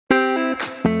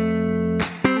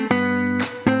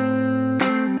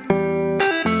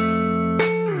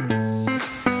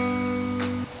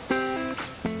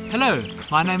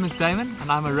My name is Damon and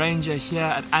I'm a ranger here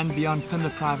at andBeyond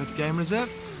Phinda Private Game Reserve.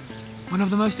 One of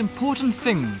the most important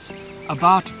things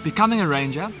about becoming a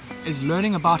ranger is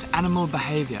learning about animal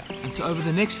behavior. And so over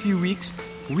the next few weeks,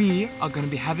 we are going to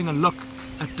be having a look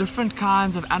at different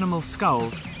kinds of animal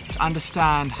skulls to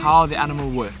understand how the animal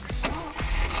works.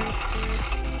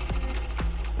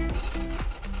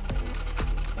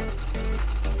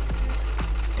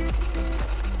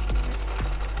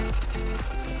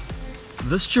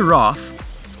 This giraffe,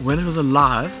 when it was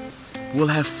alive, will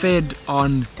have fed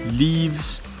on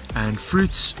leaves and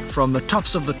fruits from the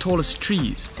tops of the tallest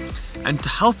trees. And to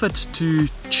help it to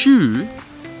chew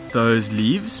those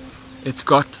leaves, it's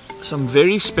got some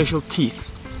very special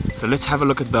teeth. So let's have a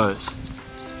look at those.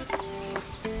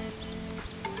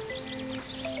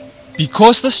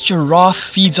 Because this giraffe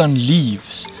feeds on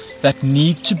leaves that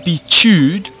need to be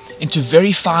chewed into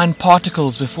very fine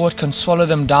particles before it can swallow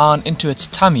them down into its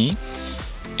tummy,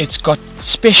 it's got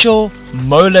special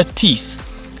molar teeth,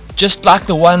 just like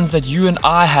the ones that you and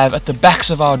I have at the backs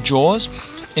of our jaws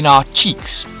in our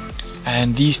cheeks.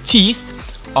 And these teeth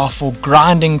are for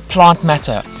grinding plant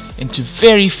matter into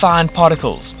very fine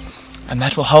particles, and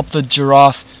that will help the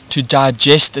giraffe to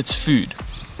digest its food.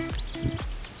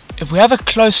 If we have a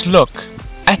close look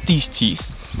at these teeth,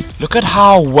 look at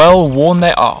how well worn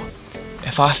they are.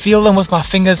 If I feel them with my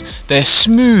fingers, they're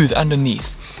smooth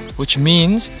underneath, which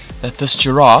means that this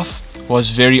giraffe was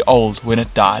very old when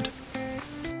it died.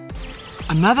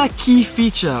 Another key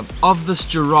feature of this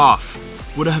giraffe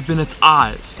would have been its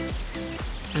eyes.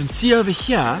 And see over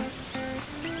here,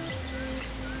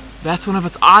 that's one of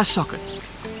its eye sockets.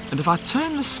 And if I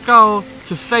turn the skull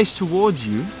to face towards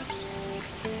you,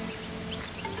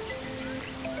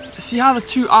 see how the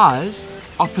two eyes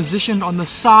are positioned on the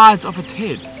sides of its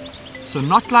head. So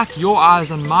not like your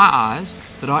eyes and my eyes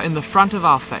that are in the front of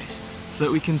our face, so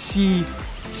that we can see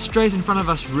straight in front of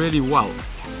us really well.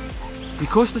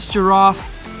 Because this giraffe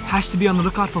has to be on the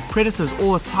lookout for predators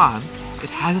all the time, it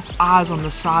has its eyes on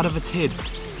the side of its head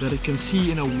so that it can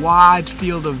see in a wide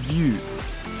field of view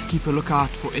to keep a lookout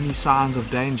for any signs of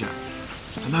danger.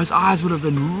 And those eyes would have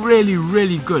been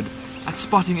really good at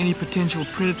spotting any potential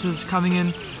predators coming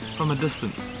in from a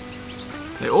distance.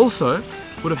 They also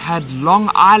would have had long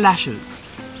eyelashes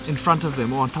in front of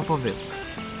them or on top of them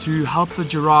to help the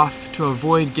giraffe to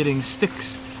avoid getting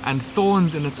sticks and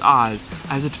thorns in its eyes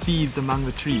as it feeds among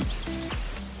the trees.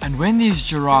 And when these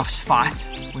giraffes fight,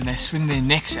 when they swing their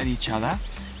necks at each other,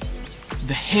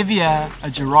 the heavier a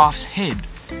giraffe's head,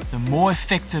 the more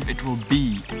effective it will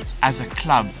be as a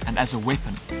club and as a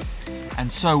weapon.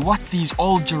 And so what these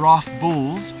old giraffe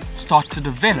bulls start to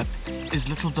develop is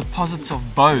little deposits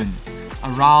of bone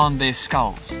around their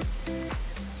skulls.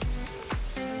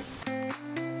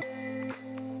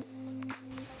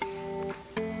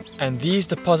 And these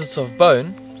deposits of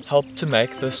bone help to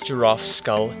make this giraffe's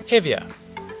skull heavier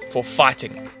for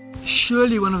fighting.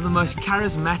 Surely one of the most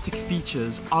charismatic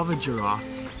features of a giraffe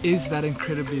is that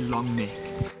incredibly long neck.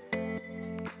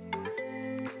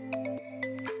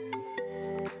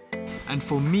 And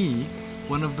for me,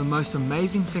 one of the most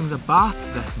amazing things about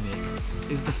that neck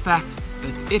is the fact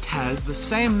that it has the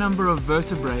same number of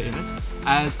vertebrae in it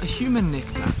as a human neck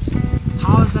does.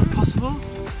 How is that possible?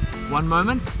 One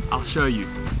moment, I'll show you.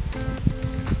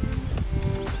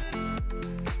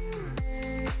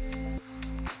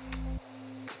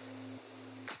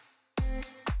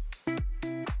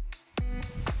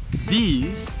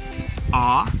 These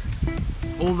are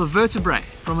all the vertebrae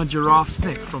from a giraffe's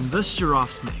neck, from this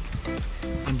giraffe's neck.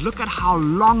 And look at how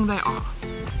long they are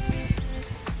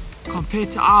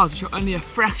compared to ours, which are only a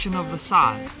fraction of the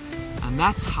size. And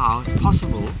that's how it's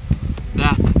possible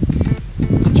that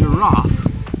a giraffe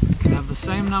can have the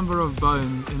same number of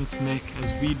bones in its neck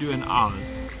as we do in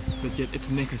ours, but yet its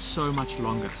neck is so much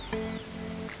longer.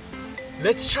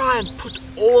 Let's try and put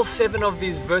all 7 of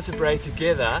these vertebrae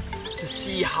together to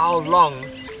see how long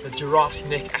the giraffe's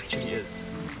neck actually is.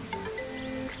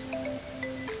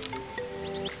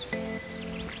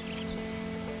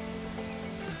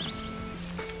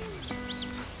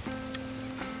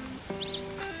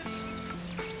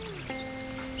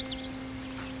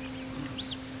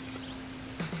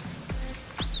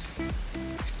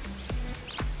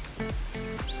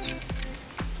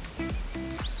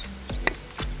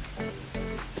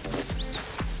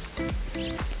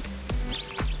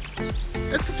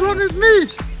 It's as long as me!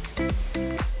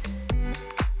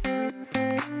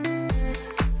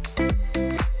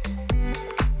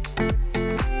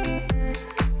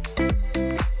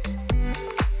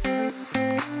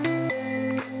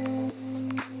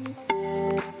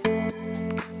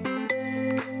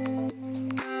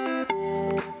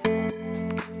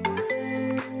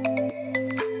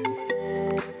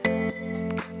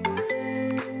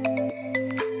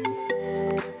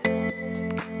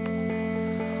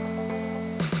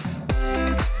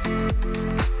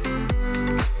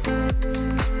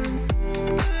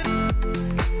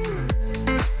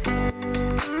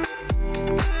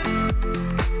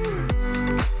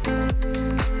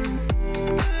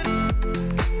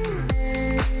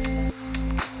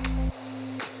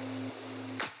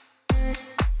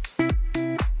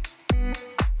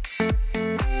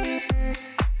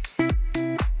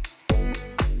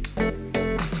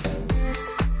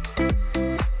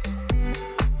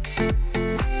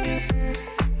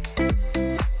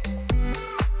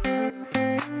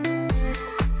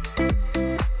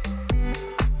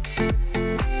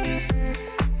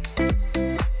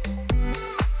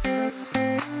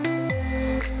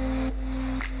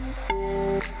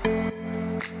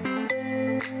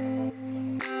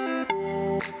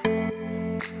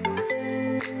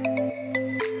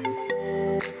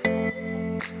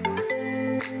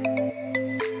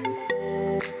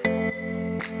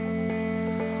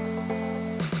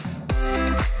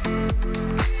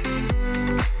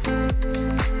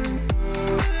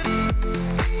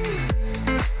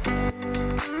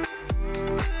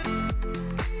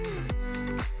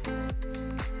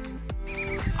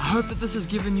 hope that this has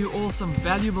given you all some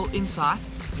valuable insight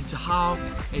into how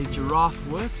a giraffe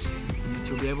works, and that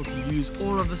you'll be able to use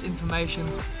all of this information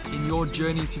in your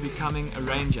journey to becoming a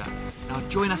ranger. Now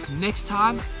join us next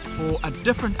time for a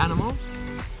different animal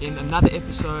in another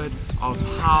episode of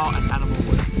How an Animal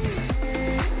Works.